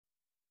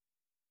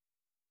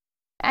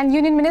And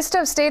Union Minister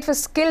of State for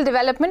Skill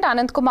Development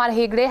Ananth Kumar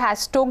Hegde has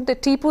stoked the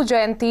Tipu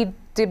Jayanti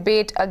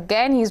debate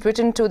again. He's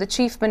written to the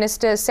Chief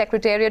Minister's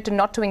Secretariat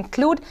not to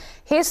include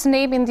his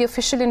name in the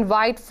official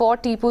invite for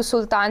Tipu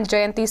Sultan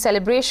Jayanti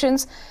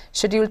celebrations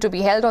scheduled to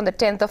be held on the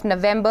 10th of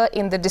November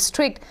in the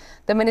district.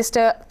 The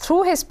minister,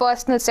 through his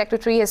personal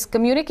secretary, has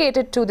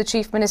communicated to the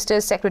Chief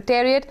Minister's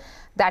Secretariat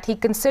that he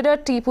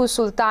considered Tipu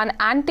Sultan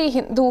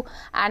anti-Hindu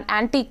and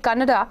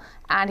anti-Kannada,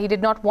 and he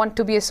did not want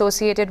to be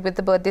associated with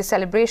the birthday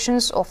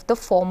celebrations of the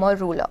former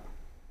ruler.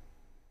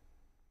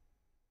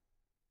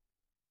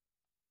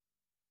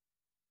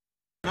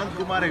 Ananth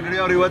Kumar Hegde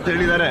ಅವರು ಇವತ್ತು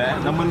ಹೇಳಿದ್ದಾರೆ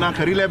ನಮ್ಮನ್ನ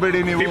ಕರೀಲೇಬೇಡಿ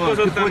ನೀವು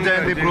ಟಿಪ್ಪು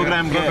ಜಯಂತಿ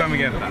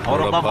ಪ್ರೋಗ್ರಾಮ್ಗೆ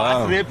ಅವರೊಬ್ಬ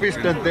mass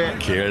rapist ಅಂತೆ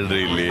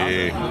ಕೇಳ್ರಿ ಇಲ್ಲಿ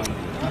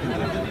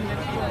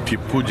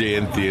ಟಿಪ್ಪು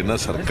ಜಯಂತಿಯನ್ನ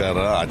ಸರ್ಕಾರ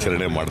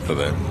ಆಚರಣೆ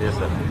ಮಾಡ್ತದೆ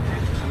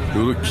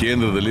ಇವರು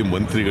ಕೇಂದ್ರದಲ್ಲಿ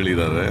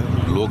ಮಂತ್ರಿಗಳಿದ್ದಾರೆ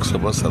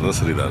ಲೋಕಸಭಾ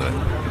ಸದಸ್ಯರಿದ್ದಾರೆ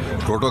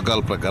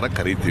ಪ್ರೋಟೋಕಾಲ್ ಪ್ರಕಾರ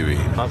ಕರೀತೀವಿ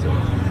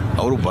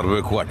ಅವರು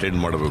ಬರಬೇಕು ಅಟೆಂಡ್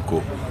ಮಾಡಬೇಕು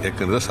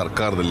ಯಾಕಂದರೆ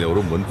ಸರ್ಕಾರದಲ್ಲಿ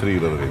ಅವರು ಮಂತ್ರಿ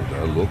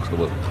ಇರೋದ್ರಿಂದ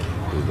ಲೋಕಸಭಾ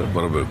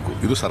ಬರಬೇಕು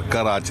ಇದು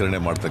ಸರ್ಕಾರ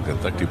ಆಚರಣೆ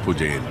ಮಾಡ್ತಕ್ಕಂಥ ಟಿಪ್ಪು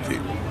ಜಯಂತಿ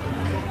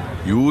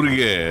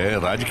ಇವ್ರಿಗೆ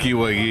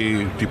ರಾಜಕೀಯವಾಗಿ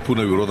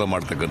ಟಿಪ್ಪುನ ವಿರೋಧ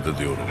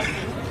ಮಾಡ್ತಕ್ಕಂಥದ್ದು ಇವರು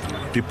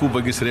ಟಿಪ್ಪು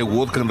ಬಗ್ಗೆ ಸರಿಯಾಗಿ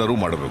ಓದ್ಕೊಂಡರೂ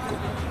ಮಾಡಬೇಕು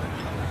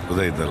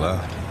ಗೊತ್ತಾಯ್ತಲ್ಲ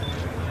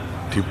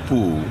ಟಿಪ್ಪು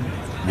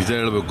ನಿಜ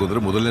ಹೇಳಬೇಕು ಅಂದರೆ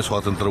ಮೊದಲನೇ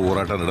ಸ್ವಾತಂತ್ರ್ಯ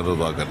ಹೋರಾಟ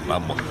ನಡೆದದಾಗ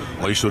ನಮ್ಮ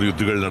ಮೈಸೂರು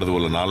ಯುದ್ಧಗಳು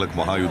ನಡೆದವಲ್ಲ 4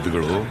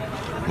 ಮಹಾಯುದ್ಧಗಳು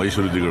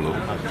ಮೈಸೂರು ಯುದ್ಧಗಳು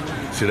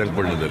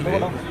ಶ್ರೀರಂಗಪಟ್ಟಣದಲ್ಲಿ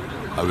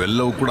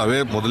ಅವೆಲ್ಲವೂ ಕೂಡ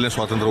ಅವೇ ಮೊದಲನೇ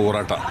ಸ್ವಾತಂತ್ರ್ಯ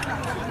ಹೋರಾಟ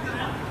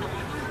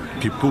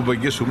ಟಿಪ್ಪು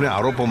ಬಗ್ಗೆ ಸುಮ್ಮನೆ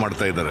ಆರೋಪ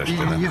ಮಾಡ್ತಾ ಇದ್ದಾರೆ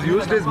ಅಷ್ಟೇ He's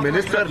used his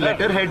minister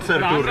letterhead, sir,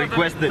 to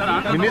request this.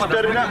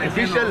 Minister na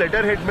official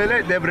letterhead ಮೇಲೆ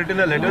they have written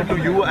a letter to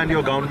you and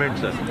your government,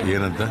 sir.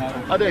 ಏನಂತ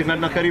ಅದೇ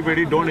ನನ್ನ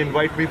ಕರಿಬೇಡಿ, don't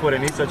invite me for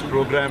any such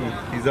program.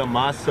 He's a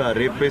mass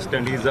rapist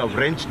and he's a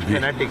wrenched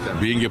fanatic.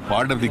 Being a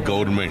part of the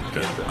government,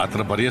 ಆ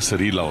ಥರ ಬರೆಯ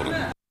ಸರಿ ಇಲ್ಲ ಅವರು.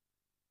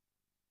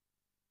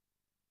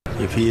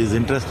 If he is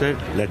interested,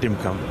 let him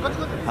come.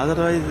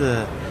 Otherwise,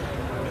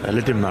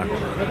 let him not.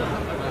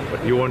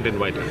 But you won't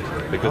invite him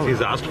because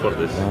he's asked for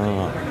this.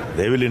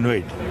 They will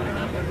invite.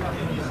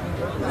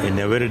 In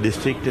every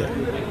district,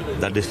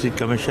 the district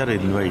commissioner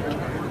will invite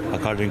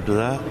according to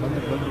the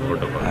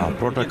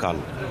protocol.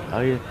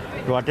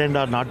 To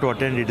attend or not to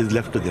attend, it is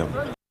left to them.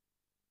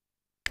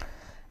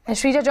 And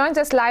Shrija joins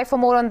us live for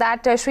more on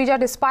that. Shrija,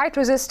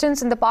 despite resistance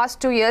in the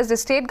past 2 years, the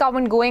state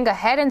government going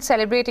ahead and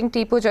celebrating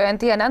Tipu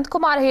Jayanti, Ananth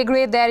Kumar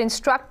Hegde, they're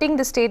instructing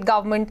the state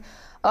government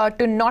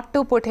to not to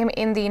put him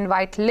in the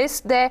invite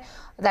list there,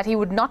 that he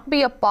would not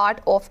be a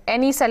part of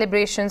any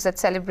celebrations that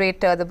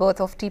celebrate the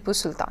birth of Tipu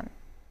Sultan.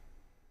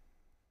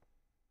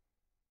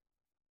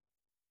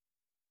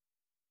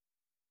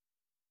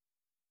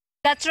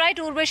 That's right,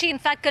 Urvashi. In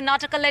fact,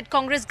 Karnataka-led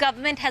Congress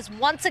government has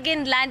once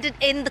again landed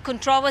in the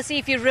controversy.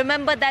 If you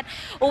remember that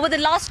over the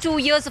last 2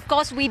 years, of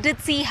course, we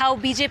did see how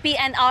BJP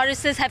and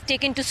RSS have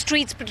taken to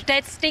streets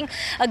protesting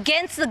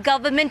against the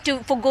government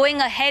for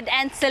going ahead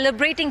and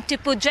celebrating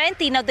Tipu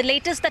Jayanti. Now, the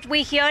latest that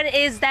we hear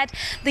is that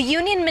the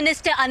Union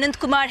Minister Ananth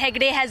Kumar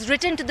Hegde has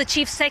written to the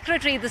Chief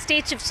Secretary, the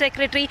State Chief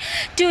Secretary,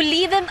 to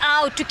leave him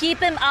out, to keep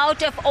him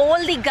out of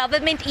all the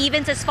government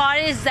events as far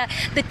as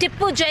the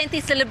Tipu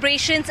Jayanti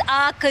celebrations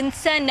are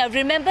concerned. Now,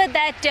 remember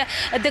that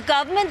the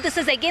government, this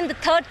is again the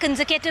 3rd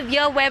consecutive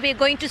year where we're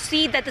going to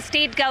see that the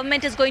state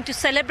government is going to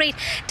celebrate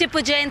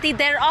Tipu Jayanti.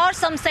 There are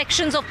some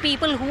sections of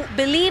people who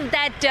believe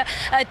that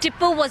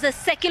Tipu was a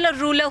secular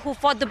ruler who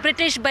fought the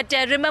British, but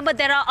remember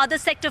there are other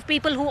sect of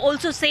people who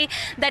also say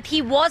that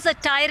he was a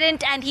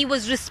tyrant and he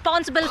was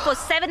responsible for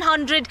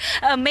 700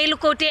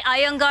 Melukote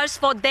Iyangars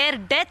for their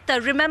death.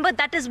 Remember,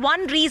 that is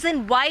one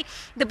reason why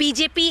the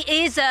BJP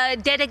is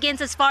dead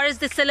against as far as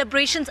the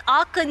celebrations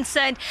are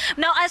concerned.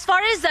 Now, as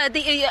far as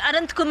the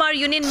Ananth Kumar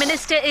Union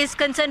Minister is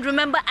concerned,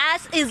 remember,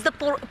 as is the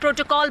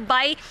protocol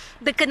by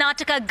the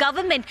Karnataka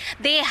government,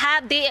 they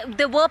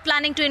were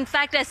planning to in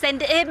fact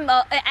send him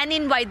an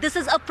invite. This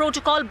is a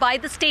protocol by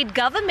the state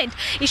government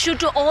issued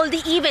to all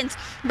the events,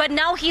 but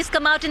now he's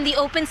come out in the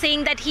open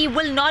saying that he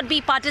will not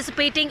be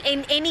participating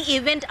in any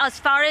event as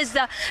far as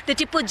the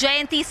Tipu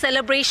Jayanti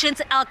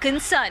celebrations are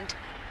concerned.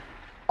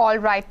 All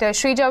right,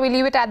 Shrija, we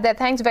leave it at that.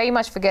 Thanks very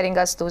much for getting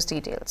us those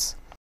details.